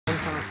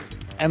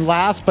And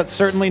last but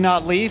certainly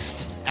not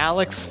least,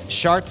 Alex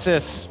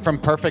Shartsis from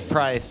Perfect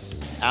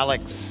Price.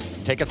 Alex,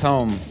 take us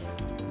home.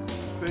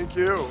 Thank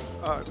you.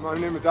 My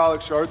name is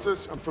Alex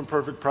Shartsis. I'm from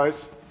Perfect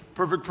Price.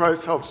 Perfect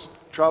Price helps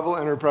travel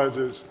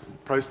enterprises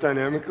price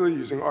dynamically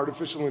using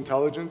artificial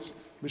intelligence,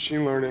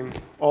 machine learning,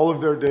 all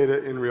of their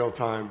data in real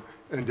time,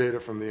 and data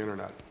from the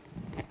internet.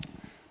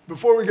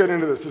 Before we get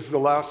into this is the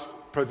last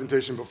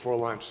presentation before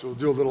lunch, so we'll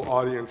do a little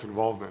audience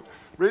involvement.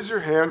 Raise your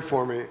hand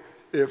for me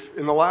if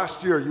in the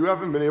last year you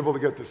haven't been able to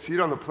get the seat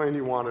on the plane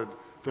you wanted,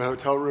 the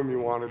hotel room you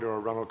wanted, or a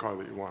rental car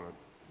that you wanted.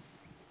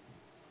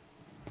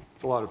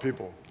 It's a lot of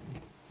people.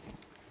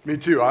 Me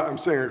too. I'm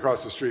staying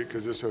across the street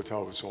because this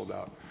hotel was sold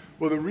out.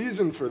 Well, the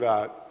reason for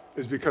that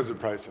is because of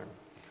pricing.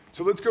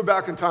 So let's go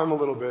back in time a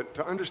little bit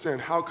to understand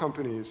how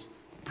companies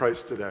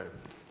price today.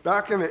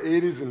 Back in the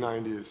 80s and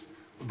 90s,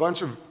 a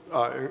bunch of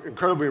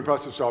incredibly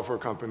impressive software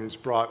companies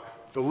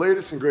brought the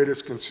latest and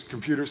greatest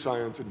computer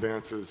science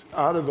advances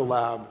out of the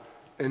lab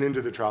and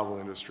into the travel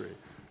industry.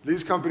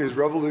 These companies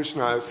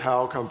revolutionized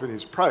how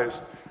companies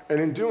price, and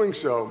in doing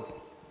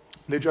so,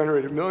 they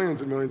generated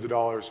millions and millions of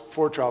dollars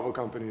for travel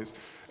companies,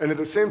 and at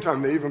the same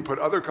time, they even put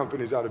other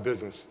companies out of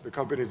business, the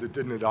companies that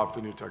didn't adopt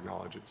the new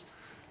technologies.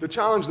 The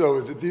challenge, though,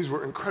 is that these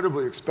were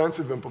incredibly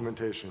expensive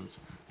implementations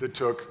that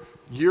took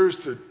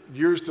years to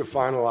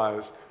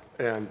finalize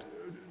and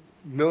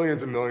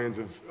millions and millions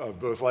of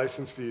both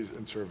license fees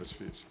and service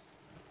fees.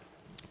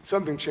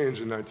 Something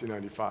changed in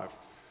 1995.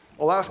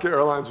 Alaska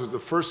Airlines was the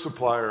first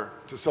supplier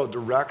to sell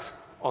direct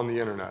on the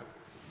internet.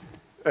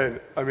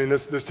 And I mean,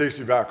 this takes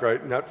you back,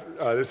 right?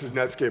 This is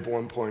Netscape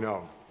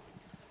 1.0.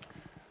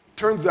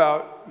 Turns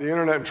out the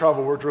internet and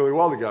travel worked really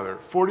well together.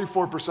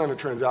 44% of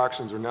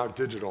transactions are now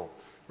digital,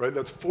 right?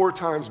 That's 4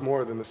 times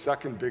more than the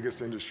second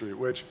biggest industry,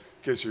 which,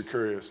 in case you're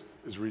curious,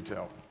 is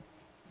retail.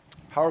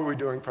 How are we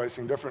doing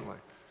pricing differently?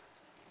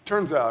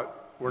 Turns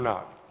out we're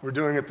not. We're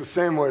doing it the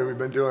same way we've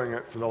been doing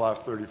it for the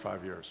last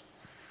 35 years.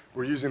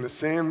 We're using the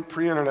same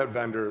pre-internet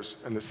vendors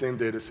and the same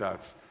data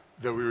sets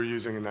that we were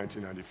using in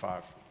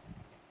 1995.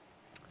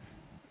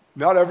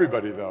 Not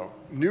everybody, though.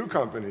 New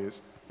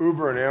companies,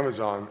 Uber and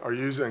Amazon, are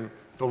using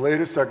the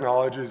latest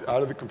technologies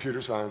out of the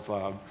computer science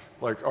lab,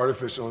 like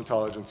artificial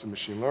intelligence and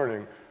machine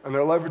learning, and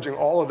they're leveraging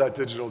all of that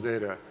digital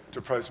data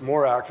to price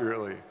more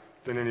accurately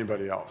than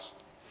anybody else.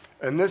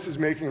 And this is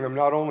making them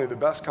not only the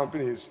best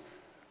companies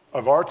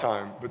of our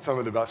time, but some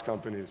of the best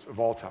companies of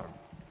all time.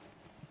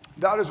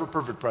 That is what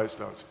Perfect Price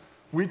does.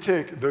 We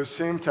take those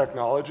same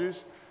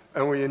technologies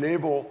and we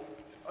enable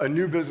a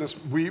new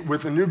business,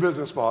 with a new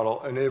business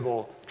model,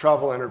 enable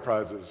travel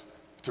enterprises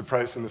to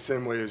price in the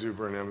same way as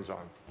Uber and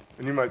Amazon.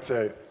 And you might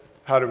say,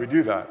 how do we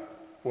do that?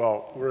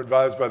 Well, we're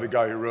advised by the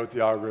guy who wrote the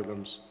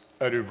algorithms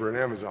at Uber and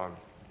Amazon.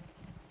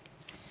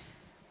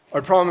 I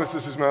promise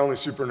this is my only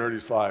super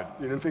nerdy slide.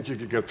 You didn't think you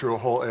could get through a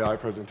whole AI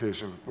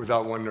presentation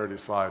without one nerdy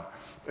slide,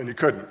 and you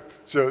couldn't.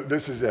 So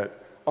this is it.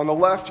 On the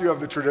left, you have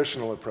the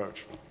traditional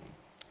approach.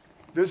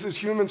 This is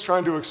humans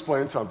trying to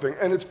explain something,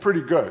 and it's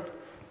pretty good,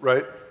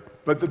 right?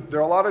 But there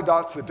are a lot of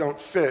dots that don't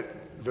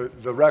fit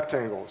the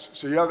rectangles.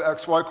 So you have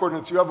x, y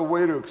coordinates, you have a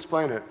way to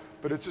explain it,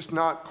 but it's just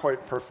not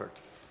quite perfect.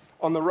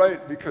 On the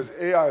right, because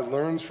AI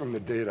learns from the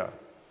data,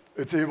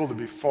 it's able to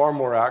be far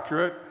more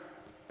accurate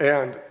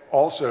and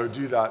also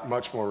do that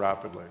much more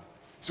rapidly.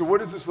 So what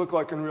does this look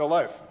like in real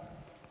life?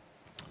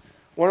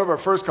 One of our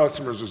first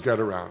customers was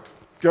GetAround.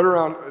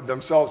 GetAround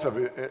themselves have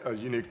a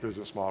unique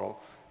business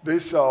model. They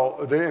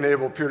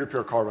enable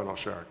peer-to-peer car rental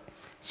sharing.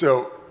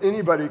 So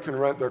anybody can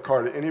rent their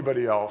car to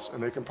anybody else,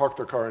 and they can park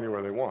their car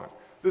anywhere they want.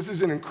 This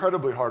is an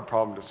incredibly hard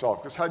problem to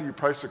solve, because how do you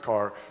price a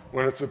car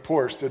when it's a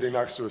Porsche sitting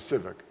next to a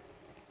Civic?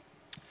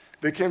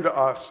 They came to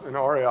us in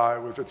our AI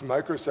with its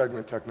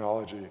microsegment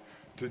technology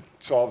to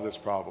solve this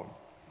problem.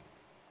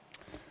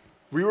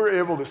 We were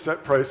able to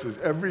set prices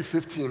every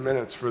 15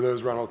 minutes for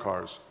those rental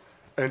cars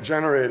and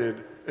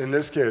generated, in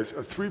this case,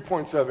 a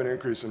 3.7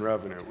 increase in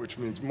revenue, which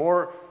means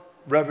more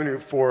revenue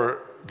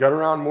for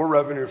GetAround, more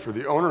revenue for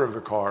the owner of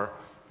the car,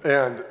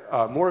 and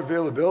more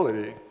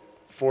availability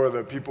for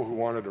the people who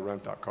wanted to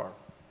rent that car.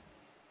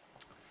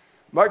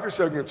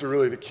 Microsegments are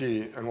really the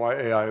key and why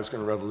AI is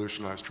going to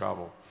revolutionize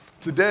travel.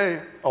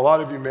 Today, a lot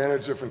of you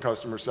manage different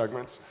customer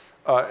segments,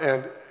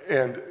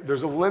 and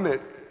there's a limit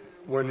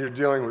when you're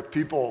dealing with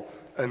people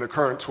and the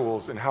current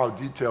tools and how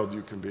detailed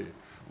you can be.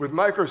 With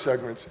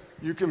microsegments,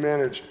 you can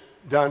manage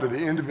down to the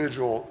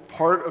individual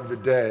part of the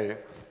day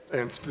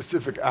and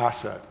specific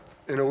asset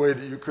in a way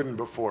that you couldn't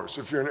before.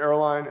 So if you're an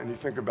airline and you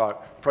think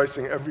about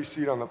pricing every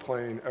seat on the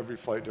plane, every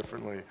flight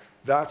differently,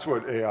 that's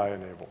what AI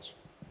enables.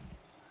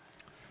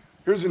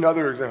 Here's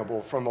another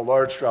example from a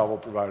large travel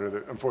provider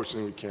that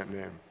unfortunately we can't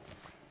name.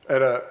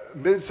 At a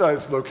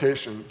mid-sized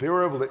location, they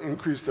were able to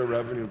increase their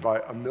revenue by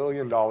 $1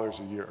 million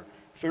a year,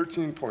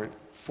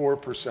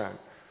 13.4%,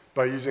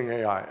 by using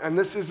AI. And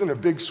this isn't a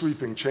big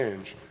sweeping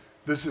change.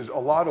 This is a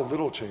lot of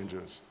little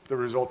changes that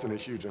result in a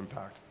huge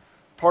impact.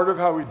 Part of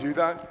how we do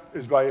that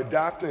is by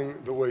adapting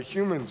the way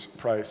humans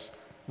price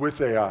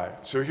with AI.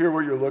 So here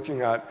what you're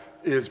looking at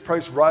is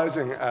price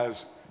rising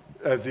as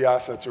the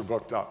assets are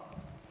booked up.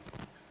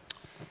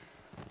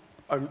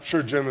 I'm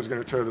sure Jim is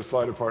going to tear the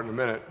slide apart in a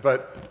minute,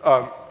 but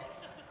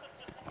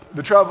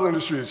the travel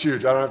industry is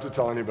huge. I don't have to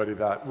tell anybody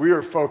that. We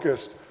are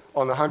focused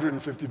on the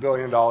 $150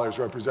 billion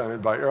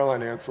represented by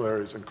airline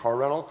ancillaries and car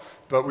rental,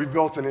 but we've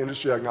built an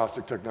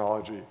industry-agnostic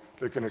technology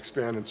that can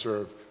expand and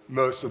serve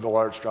most of the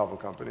large travel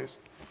companies.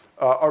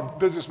 Our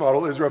business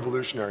model is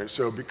revolutionary.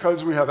 So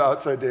because we have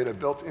outside data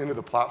built into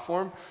the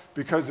platform,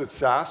 because it's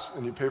SaaS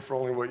and you pay for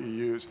only what you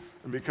use,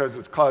 and because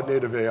it's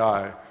cloud-native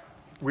AI,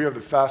 we have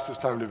the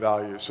fastest time to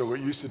value. So what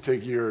used to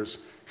take years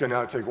can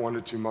now take 1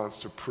 to 2 months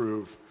to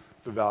prove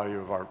the value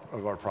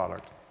of our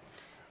product.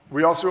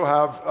 We also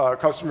have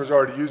customers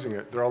already using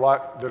it. There are a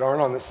lot that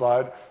aren't on this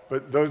slide,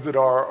 but those that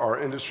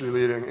are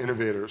industry-leading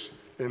innovators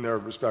in their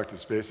respective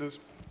spaces.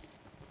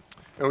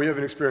 And we have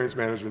an experienced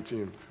management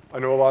team. I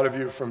know a lot of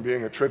you from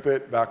being at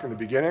TripIt back in the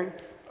beginning,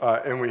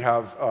 and we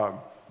have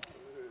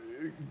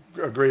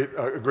a great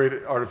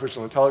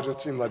artificial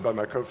intelligence team led by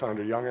my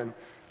co-founder, Youngin,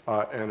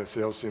 and a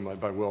sales team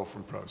led by Will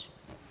from Pros.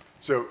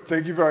 So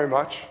thank you very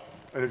much.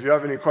 And if you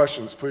have any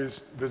questions,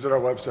 please visit our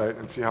website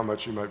and see how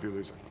much you might be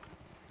losing.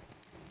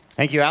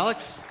 Thank you,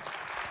 Alex.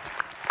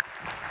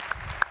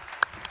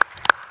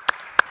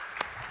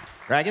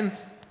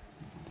 Dragons?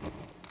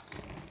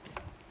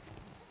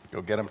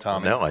 Go get him,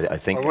 Tommy. No, I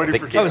think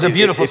that was a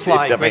beautiful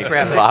slide. Great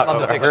graphic.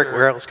 Love the picture.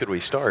 Where else could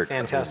we start?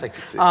 Fantastic.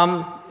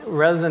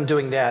 Rather than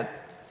doing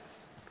that,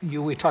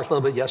 we talked a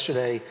little bit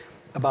yesterday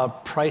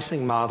about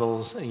pricing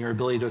models and your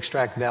ability to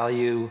extract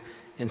value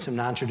in some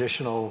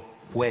non-traditional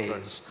ways.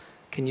 Right.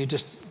 Can you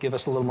just give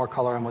us a little more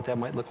color on what that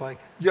might look like?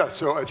 Yeah,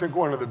 so I think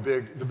one of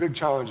the big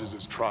challenges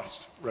is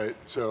trust, right?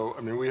 So,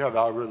 I mean, we have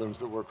algorithms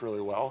that work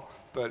really well,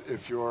 but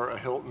if you're a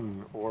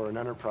Hilton or an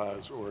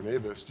Enterprise or an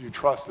Avis, you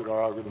trust that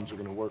our algorithms are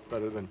going to work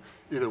better than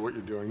either what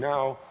you're doing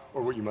now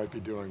or what you might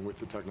be doing with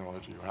the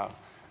technology you have.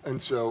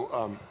 And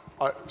so,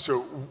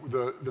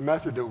 the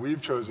method that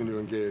we've chosen to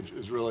engage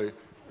is really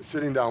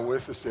sitting down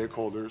with the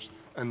stakeholders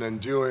and then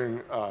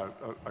doing,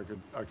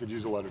 I could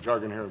use a lot of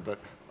jargon here, but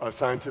a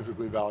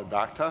scientifically valid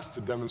backtest to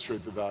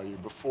demonstrate the value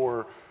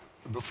before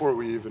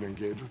we even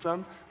engage with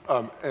them.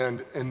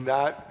 And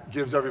that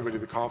gives everybody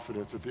the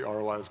confidence that the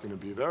ROI is going to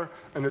be there.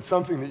 And it's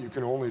something that you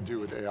can only do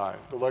with AI.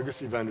 The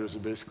legacy vendors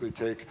will basically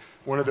take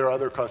one of their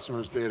other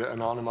customers' data,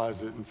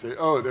 anonymize it, and say,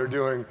 oh, they're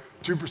doing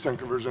 2%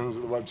 conversions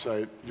of the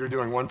website, you're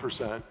doing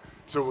 1%,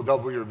 so we'll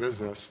double your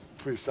business.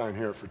 Please sign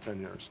here for 10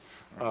 years.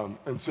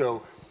 And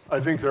so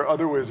I think there are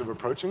other ways of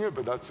approaching it,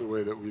 but that's the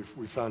way that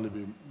we've found to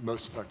be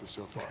most effective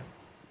so far.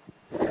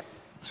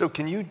 So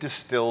can you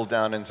distill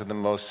down into the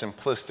most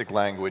simplistic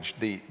language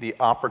the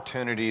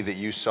opportunity that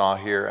you saw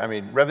here? I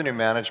mean, revenue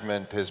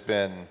management has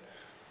been,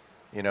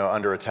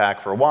 under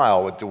attack for a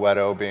while, with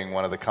Duetto being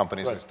one of the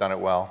companies that's done it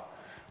well,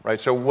 right?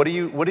 So what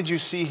did you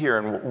see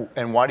here,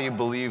 and why do you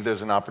believe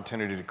there's an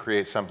opportunity to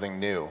create something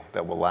new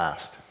that will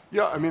last?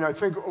 Yeah, I mean, I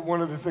think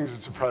one of the things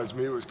that surprised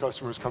me was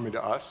customers coming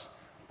to us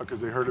because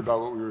they heard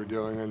about what we were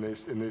doing, and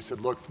they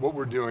said, look, what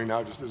we're doing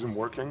now just isn't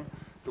working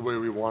the way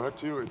we want it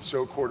to. It's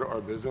so core to our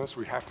business.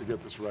 We have to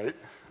get this right.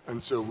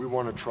 And so we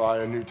want to try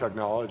a new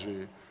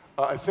technology.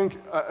 I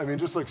mean,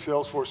 just like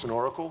Salesforce and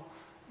Oracle,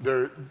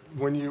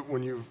 when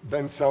you've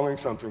been selling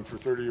something for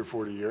 30 or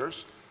 40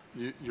 years,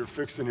 you're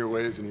fixed in your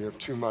ways and you have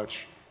too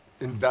much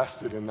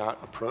invested in that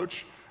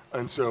approach.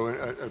 And so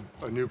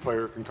a new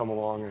player can come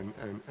along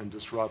and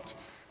disrupt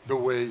the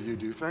way you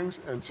do things.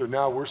 And so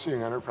now we're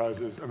seeing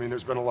enterprises, I mean,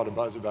 there's been a lot of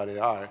buzz about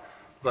AI,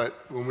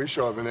 but when we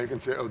show up and they can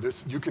say, oh,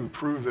 you can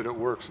prove that it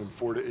works in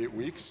 4 to 8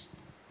 weeks,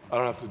 I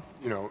don't have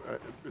to,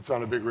 it's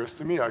not a big risk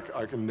to me.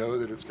 I can know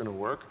that it's going to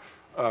work.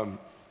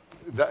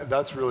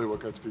 That's really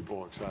what gets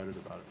people excited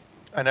about it.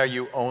 And are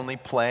you only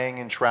playing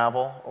in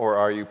travel, or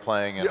are you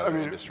playing in other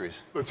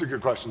industries? That's a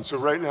good question. So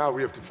right now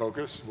we have to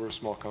focus. We're a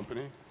small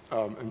company.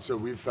 And so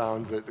we've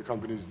found that the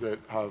companies that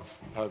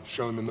have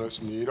shown the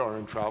most need are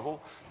in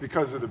travel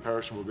because of the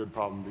perishable good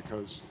problem,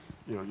 because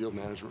yield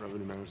management,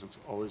 revenue management's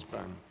always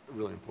been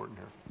really important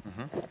here.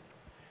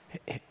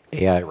 Mm-hmm.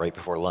 AI right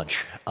before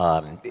lunch.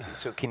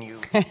 So can you,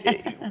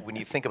 when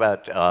you think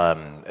about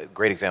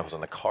great examples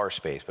in the car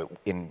space, but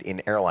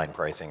in airline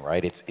pricing,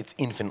 right? It's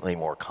infinitely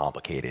more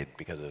complicated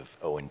because of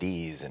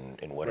O&Ds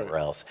and whatever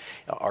else.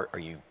 Are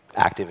you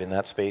active in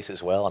that space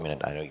as well? I mean,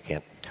 I know you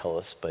can't tell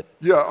us, but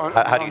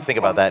how do you think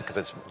about that? Because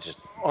it's just...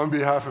 On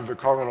behalf of the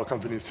car rental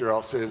companies here,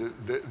 I'll say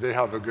that they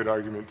have a good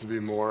argument to be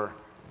more,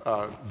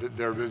 that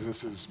their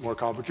business is more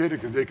complicated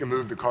because they can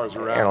move the cars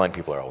around. Airline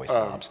people are always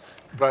snobs.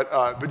 But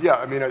yeah,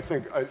 I mean, I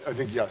think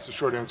yes, the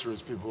short answer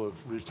is people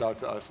have reached out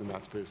to us in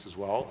that space as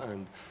well,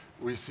 and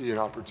we see an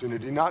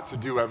opportunity not to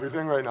do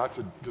everything, right? Not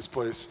to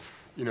displace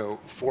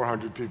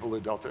 400 people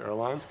at Delta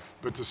Airlines,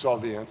 but to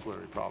solve the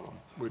ancillary problem,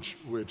 which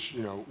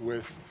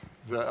with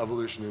the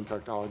evolution in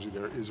technology,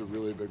 there is a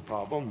really big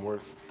problem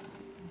worth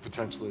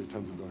potentially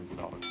tens of billions of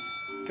dollars.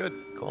 Good.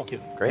 Cool. Thank you.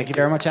 Great. Thank you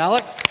very much,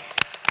 Alex.